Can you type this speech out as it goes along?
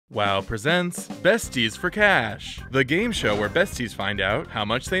WoW presents Besties for Cash, the game show where besties find out how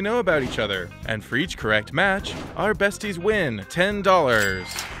much they know about each other. And for each correct match, our besties win $10.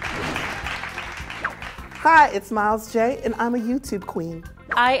 Hi, it's Miles J, and I'm a YouTube queen.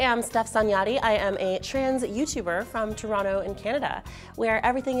 I am Stef Sanjati. I am a trans YouTuber from Toronto in Canada, where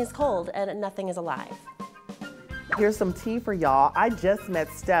everything is cold and nothing is alive. Here's some tea for y'all. I just met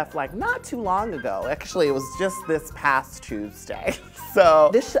Stef like not too long ago. Actually, it was just this past Tuesday. So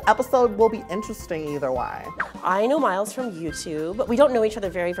this episode will be interesting either way. I know Miles from YouTube. We don't know each other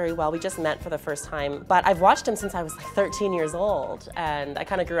very, very well. We just met for the first time, but I've watched him since I was like 13 years old, and I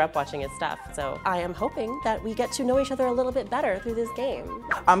kind of grew up watching his stuff. So I am hoping that we get to know each other a little bit better through this game.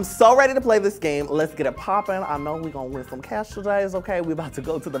 I'm so ready to play this game. Let's get it popping. I know we're gonna win some cash today. It's okay. We're about to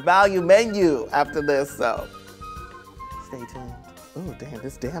go to the value menu after this, so stay tuned. Oh, damn,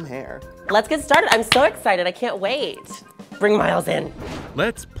 this damn hair. Let's get started. I'm so excited. I can't wait. Bring Miles in.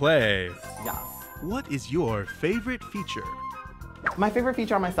 Let's play. Yes. What is your favorite feature? My favorite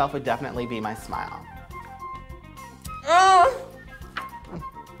feature on myself would definitely be my smile.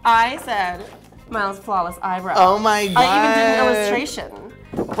 I said Miles' flawless eyebrow. Oh my God. I even did an illustration.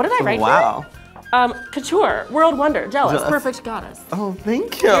 What did I write Wow. here? Couture, world wonder, jealous, perfect goddess. Oh,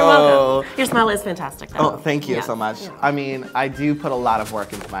 thank you. You're welcome. Your smile is fantastic, though. Oh, thank you so much. Yeah. I mean, I do put a lot of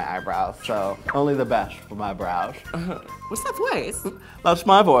work into my eyebrows, so only the best for my brows. What's that voice? That's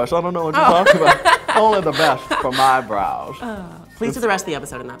my voice. I don't know what you're talking about. Only the best for my brows. Please do the rest of the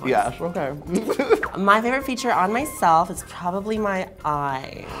episode in that voice. Yes, okay. My favorite feature on myself is probably my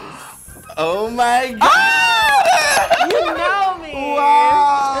eyes. Oh my God! You know me.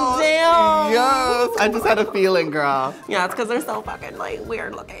 Wow. Damn. Yes, I just had a feeling, girl. Yeah, it's because they're so fucking like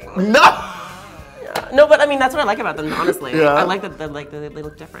weird looking. No! Yeah. No, but I mean that's what I like about them. Honestly, Yeah. I like that they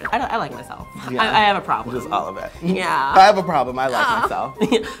look different. I like myself. Yeah. I have a problem. Just all of it. Yeah. I have a problem. I like myself.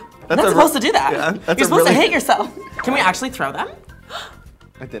 You're not supposed to do that. Yeah, You're supposed to hate yourself. Can we actually throw them?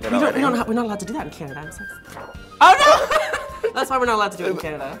 I did it We're already. not allowed to do that in Canada. I'm so sorry. Oh no! That's why we're not allowed to do it in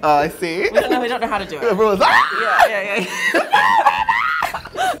Canada. Oh, I see. We don't know how to do it. Everyone's Yeah.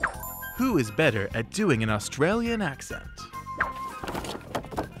 Who is better at doing an Australian accent?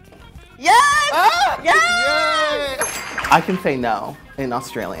 Yes! Yes! Yay! I can say no in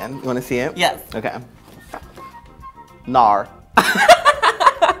Australian. You want to see it? Yes. Okay. Nar.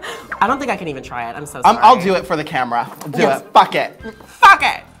 I don't think I can even try it. I'm so sorry. I'll do it for the camera. Do Yes. it. Fuck it. Fuck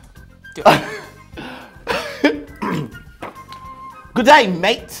it! Do it. Good day,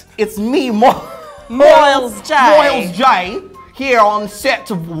 mate. It's me, Moyles J. Moyles J. Here on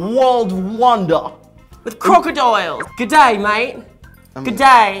set of World Wonder. With crocodiles. Good day, mate. Good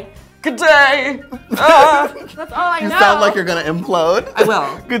day. Good day. That's all I know. You sound like you're gonna implode. I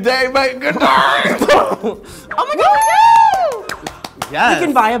will. Good day, mate. Good day. Oh my God, Yes. we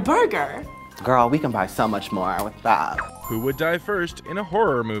can buy a burger. Girl, we can buy so much more with that. Who would die first in a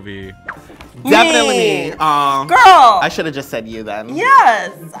horror movie? Definitely me. Girl. I should have just said you then.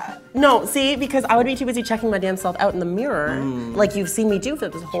 Yes. No, see, because I would be too busy checking my damn self out in the mirror, like you've seen me do for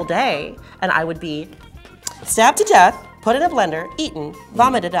this whole day, and I would be stabbed to death, put in a blender, eaten,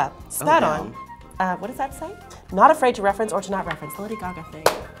 vomited up, spat on. What does that say? Not afraid to reference or to not reference. The Lady Gaga thing.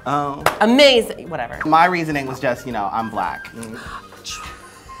 Oh. Amazing. Whatever. My reasoning was just, you know, I'm black.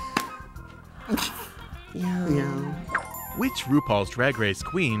 Yeah. Which RuPaul's Drag Race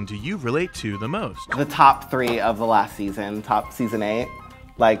queen do you relate to the most? The top 3 of the last season, season 8,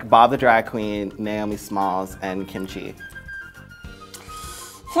 like Bob the Drag Queen, Naomi Smalls, and Kimchi.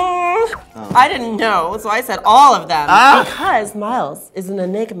 I didn't know, so I said all of them. Because Miles is an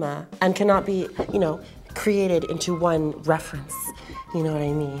enigma and cannot be, created into one reference. You know what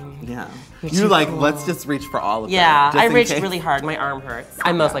I mean? Yeah. You're You too like, cool. let's just reach for all of them. Yeah, just I in reached case. really hard. My arm hurts.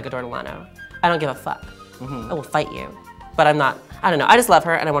 I'm most like Adore Delano. I don't give a fuck. I will fight you. But I'm not, I don't know. I just love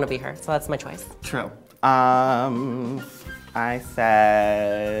her and I want to be her. So that's my choice. True. I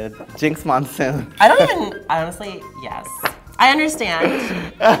said Jinx Monsoon. I don't even, honestly, yes. I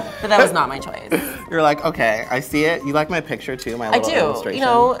understand, but that was not my choice. You're like, okay, I see it. You like my picture too, my I little do. illustration.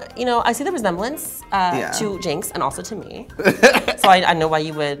 I see the resemblance to Jinx and also to me. So I know why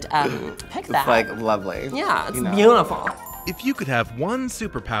you would pick that. It's like lovely. Yeah, it's you know. beautiful. If you could have one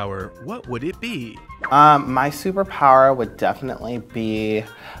superpower, what would it be? My superpower would definitely be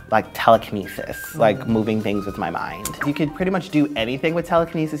like telekinesis, like moving things with my mind. You could pretty much do anything with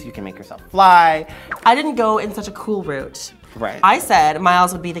telekinesis. You can make yourself fly. I didn't go in such a cool route. Right. I said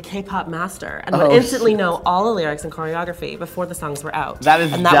Miles would be the K-pop master and would instantly know all the lyrics and choreography before the songs were out. That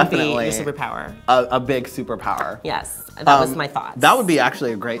is and that definitely would be your superpower. A big superpower. Yes, that was my thoughts. That would be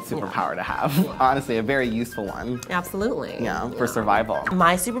actually a great superpower to have. Honestly, a very useful one. Absolutely. Yeah, for survival.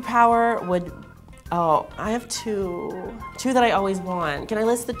 My superpower would. Oh, I have two that I always want. Can I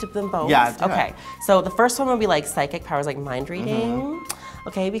list them both? Yeah. Okay. So the first one would be like psychic powers, like mind reading.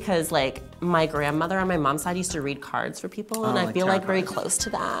 Okay, because like my grandmother on my mom's side used to read cards for people, and I like feel tarot like very cards. close to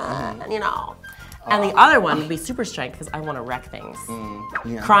that, and you know. And the other one would be super strength because I want to wreck things.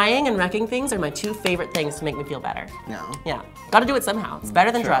 Yeah. Crying and wrecking things are my two favorite things to make me feel better. Yeah. Yeah. Got to do it somehow. It's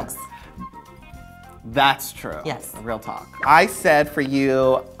better than True. drugs. That's true. Yes. Real talk. I said for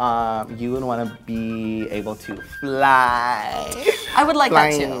you, you would want to be able to fly. I would like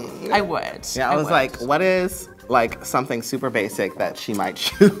that Flying. too. I would. Yeah, I was would. like, what is like something super basic that she might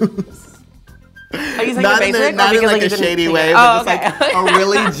choose? Are you saying Not basic? in, not in like a shady way, but just like a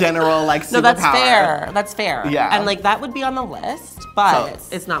really general like superpower. No, that's fair. That's fair. Yeah. And like that would be on the list, but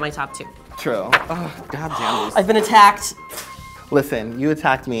it's not my top two. True. Oh, God damn this. I've been attacked. Listen, you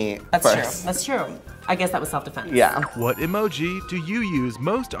attacked me That's first. true. That's true. I guess that was self-defense. Yeah. What emoji do you use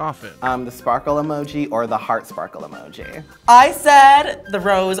most often? The sparkle emoji or the heart sparkle emoji. I said the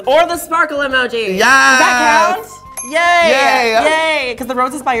rose or the sparkle emoji. Yes! Does that count? Yay! Yay! Yay! Because the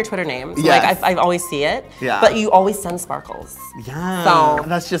rose is by your Twitter name. So Yes. like I always see it. Yeah. But you always send sparkles. Yeah. So-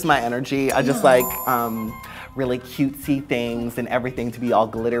 that's just my energy. I just like really cutesy things and everything to be all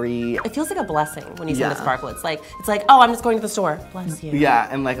glittery. It feels like a blessing when you send a Yeah. sparkle. It's like, oh, I'm just going to the store. Bless you. Yeah,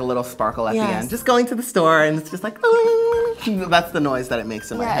 and like a little sparkle at the Yes. end. Just going to the store and it's just like, that's the noise that it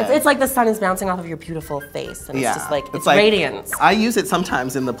makes in my Yeah, head. it's like the sun is bouncing off of your beautiful face, and it's just like, it's radiance. I use it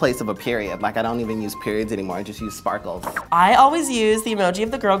sometimes in the place of a period. Like I don't even use periods anymore. I just use sparkles. I always use the emoji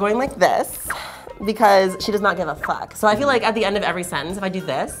of the girl going like this because she does not give a fuck. So I feel like at the end of every sentence, if I do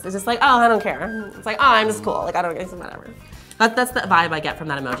this, it's just like, oh, I don't care. It's like, oh, I'm just cool. Like, I don't, it's whatever. That's the vibe I get from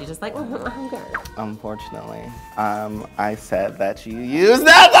that emoji. Just like, I don't care. Unfortunately, I said that you use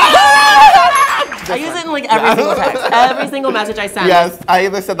that. I use it in like every single text. Every single message I send. Yes, I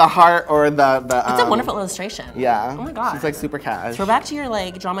either said the heart or the. It's a wonderful illustration. Yeah. Oh my god. She's like super cash. Throw back to your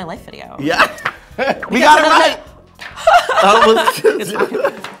like Draw My Life video. Yeah. We got it right.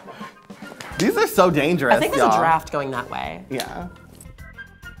 These are so dangerous. I think there's y'all. a draft going that way. Yeah.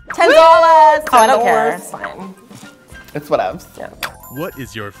 $10. Oh, I don't care. It's fine. It's whatevs. Yeah. What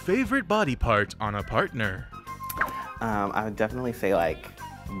is your favorite body part on a partner? I would definitely say like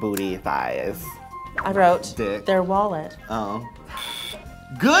booty, thighs. I wrote Dick. their wallet. Oh.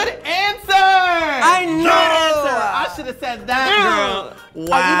 Good answer! I knew Good it! answer! I should have said that, girl.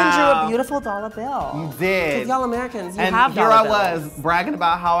 Wow. I even drew a beautiful dollar bill. You did. Because y'all Americans, you and have here dollar I bills. was bragging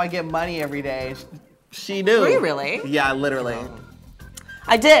about how I get money every day. She knew. Were you really? Yeah, literally.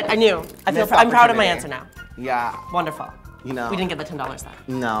 I did. I knew. I'm proud of my answer now. Yeah. Wonderful. You know. We didn't get the $10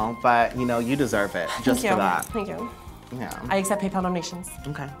 though. No, but you know, you deserve it just Thank you. for that. Thank you. Yeah. I accept PayPal donations.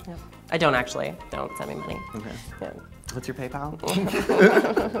 Okay. Yeah. I don't actually. Don't send me money. Okay. Yeah. What's your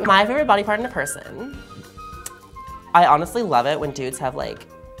PayPal? My favorite body part in a person. I honestly love it when dudes have like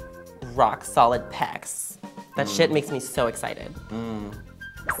rock solid pecs. That shit makes me so excited.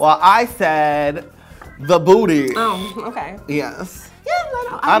 Well, I said the booty. Oh, okay. Yes. Yeah,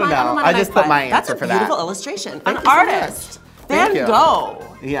 no, I don't know. I'm not a I nice just put butt. my answer That's for a that. beautiful illustration. Thank An you so artist. Thank Van you.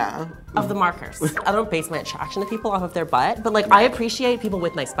 Gogh Yeah. of the markers. I don't base my attraction to people off of their butt, but like I appreciate people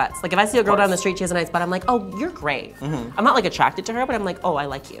with nice butts. Like if I see a girl down the street, she has a nice butt, I'm like, oh, you're great. I'm not like attracted to her, but I'm like, oh, I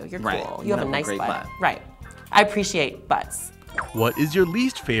like you. You're Right. cool. You You have a have a nice great butt. Right. I appreciate butts. What is your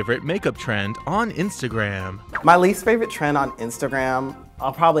least favorite makeup trend on Instagram? My least favorite trend on Instagram,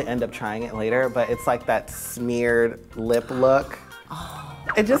 I'll probably end up trying it later, but it's like that smeared lip look.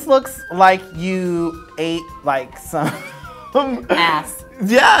 It just looks like you ate like some Ass.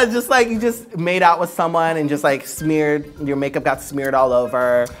 Yeah, just like you just made out with someone and just like smeared, your makeup got smeared all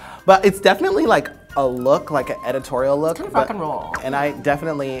over. But it's definitely like a look, like an editorial look. Kind of rock and roll. And I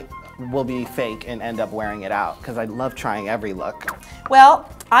definitely will be fake and end up wearing it out because I love trying every look. Well,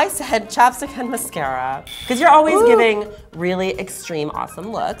 I said chapstick and mascara because you're always giving really extreme,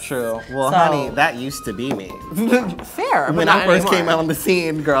 awesome looks. True. Well, So- honey, that used to be me. Fair. but When not I first anymore. came out on the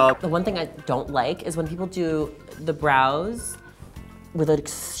scene, girl. The one thing I don't like is when people do the brows with an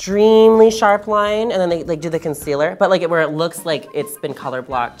extremely sharp line and then they like do the concealer, but like where it looks like it's been color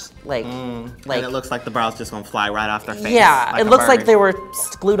blocked, like And it looks like the brow's just gonna fly right off their face. yeah, like it a looks like bird. they were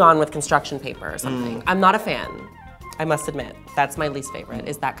glued on with construction paper or something. I'm not a fan. I must admit, that's my least favorite,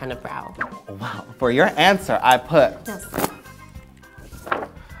 is that kind of brow. Wow. For your answer, I put Yes.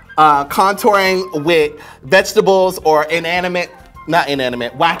 contouring with vegetables or not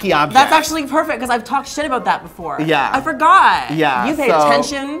inanimate, wacky objects. That's actually perfect because I've talked shit about that before. Yeah. I forgot. Yeah. You paid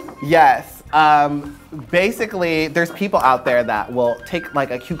attention. Yes. Basically, there's people out there that will take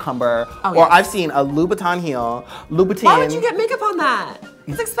like a cucumber, or yes. I've seen a Louboutin heel. Louboutin. Why would you get makeup on that?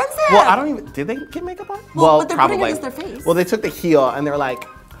 It's expensive. Well, I don't even. Did they get makeup on? Well, but they're probably. putting it against their face. Well, they took the heel and they were like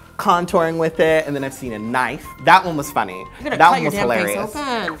contouring with it, and then I've seen a knife. That one was funny. You're gonna That cut one your was damn face hilarious.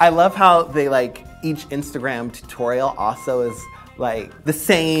 open. I love how they like each Instagram tutorial also is like the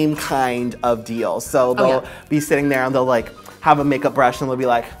same kind of deal. So they'll be sitting there and they'll like have a makeup brush and they'll be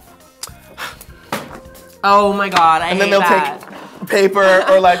like, oh my God, I hate that. and then they'll take paper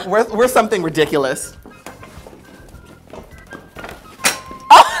or like, where's something ridiculous?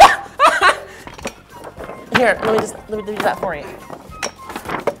 Here, let me do that for you.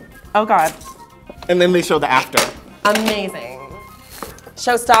 Oh God. And then they show the after. Amazing.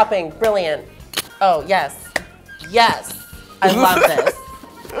 Show stopping, brilliant. Oh, yes. Yes. I love this.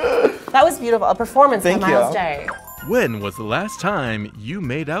 That was beautiful. A performance by Miles J. When was the last time you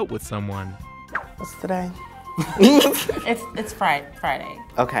made out with someone? What's today? It's Friday.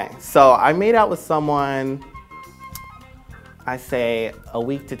 Okay, so I made out with someone, I say a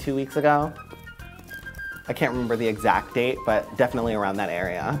week to 2 weeks ago. I can't remember the exact date, but definitely around that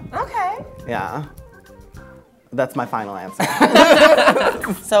area. Okay. Yeah. That's my final answer.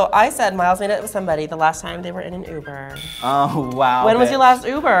 So I said Miles made it with somebody the last time they were in an Uber. Oh, wow. When was your last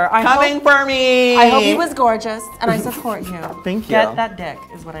Uber? Coming for me! I hope he was gorgeous, and I support you. Thank you. Get that dick,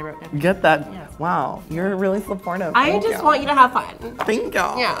 is what I wrote down. Get that? Yes. Wow, you're really supportive. I Thank just you. want you to have fun. Thank you.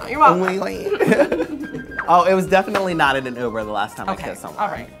 Yeah, you're welcome. Oh, it was definitely not in an Uber the last time I Okay, kissed someone.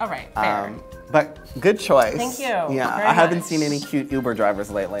 all right, fair. But good choice. Thank you Yeah, very I haven't much. seen any cute Uber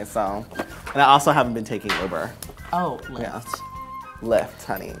drivers lately, so. And I also haven't been taking Uber. Oh, Lyft. Yeah. Lyft,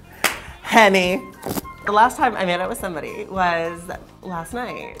 honey. Henny. The last time I made out with somebody was last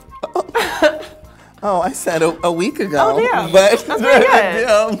night. Oh, I said a week ago. Oh, damn. But That's pretty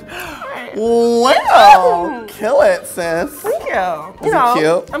good. Damn. Wow. Kill it, sis. Thank you. Was You know, he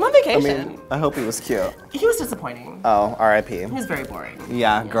cute? I'm on I vacation. mean, I hope he was cute. He was disappointing. Oh, R.I.P. He was very boring.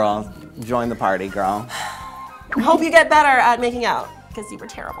 Yeah, girl. Join the party, girl. Hope you get better at making out, because you were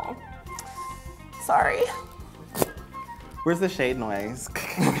terrible. Sorry. Where's the shade noise?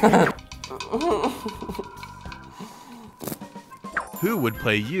 Who would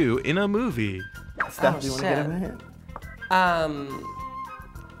play you in a movie? Steph, Oh, do you want to get shit. a minute?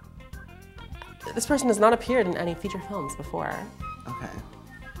 This person has not appeared in any feature films before. Okay.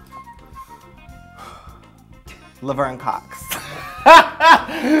 Laverne Cox.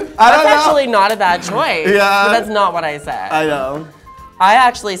 That's actually not a bad choice. Yeah. But that's not what I said. I know. I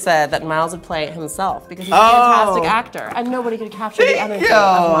actually said that Miles would play himself because he's a fantastic actor and nobody could capture the energy of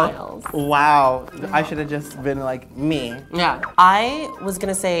Miles. Wow. I should have just been like me. Yeah. I was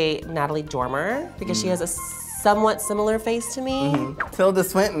gonna say Natalie Dormer because she has a somewhat similar face to me. Tilda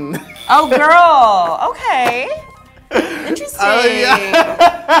Swinton. Oh, girl. Okay. Interesting. Oh,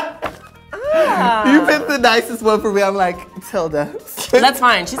 yeah. Ah. You picked the nicest one for me. I'm like, Tilda. That's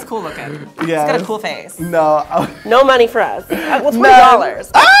fine. She's cool looking. She's got a cool face. No. No money for us. Well,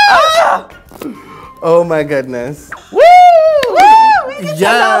 $20. Ah! Oh my goodness. Woo! We get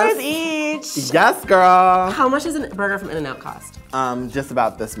Yes. $10 each. Yes, girl. How much does a burger from In-N-Out cost? Just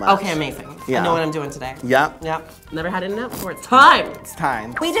about this much. Okay, amazing. Yeah. I know what I'm doing today. Yep. Yep. Never had In-N-Out before. It's time. It's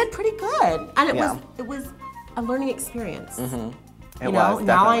time. We did pretty good, and Yeah. it was a learning experience. It You know, was,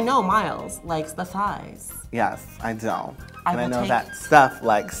 now I definitely. know Miles likes the thighs. Yes, I do. I And I will know take- that Steph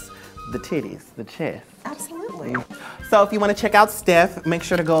likes the titties, the chest. Absolutely. So if you want to check out Steph, make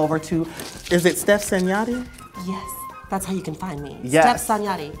sure to go over to, is it Stef Sanjati? Yes, that's how you can find me. Yes. Stef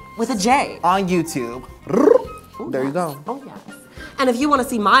Sanjati with a J. On YouTube. There you go. Oh yes. And if you want to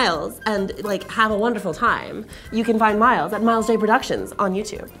see Miles and like have a wonderful time, you can find Miles at Miles J Productions on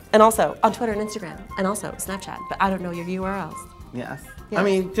YouTube, and also on Twitter and Instagram, and also Snapchat. But I don't know your URLs. Yes. Yeah. I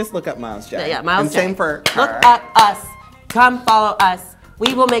mean, just look up Miles J. Yeah, Miles and J. same for Look her. at us. Come follow us.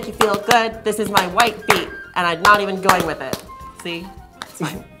 We will make you feel good. This is my white beat, and I'm not even going with it. See? It's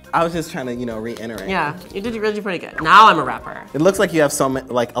fine. I was just trying to, reiterate. Yeah, you did really pretty good. Now I'm a rapper. It looks like you have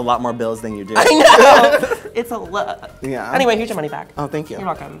a lot more bills than you do. I know. It's a lot. Yeah. Anyway, here's your money back. Oh, thank you. You're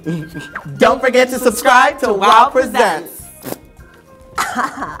welcome. Don't forget to subscribe to Wow Presents.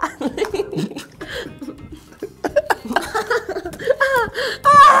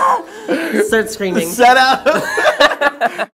 Start screaming. Shut up.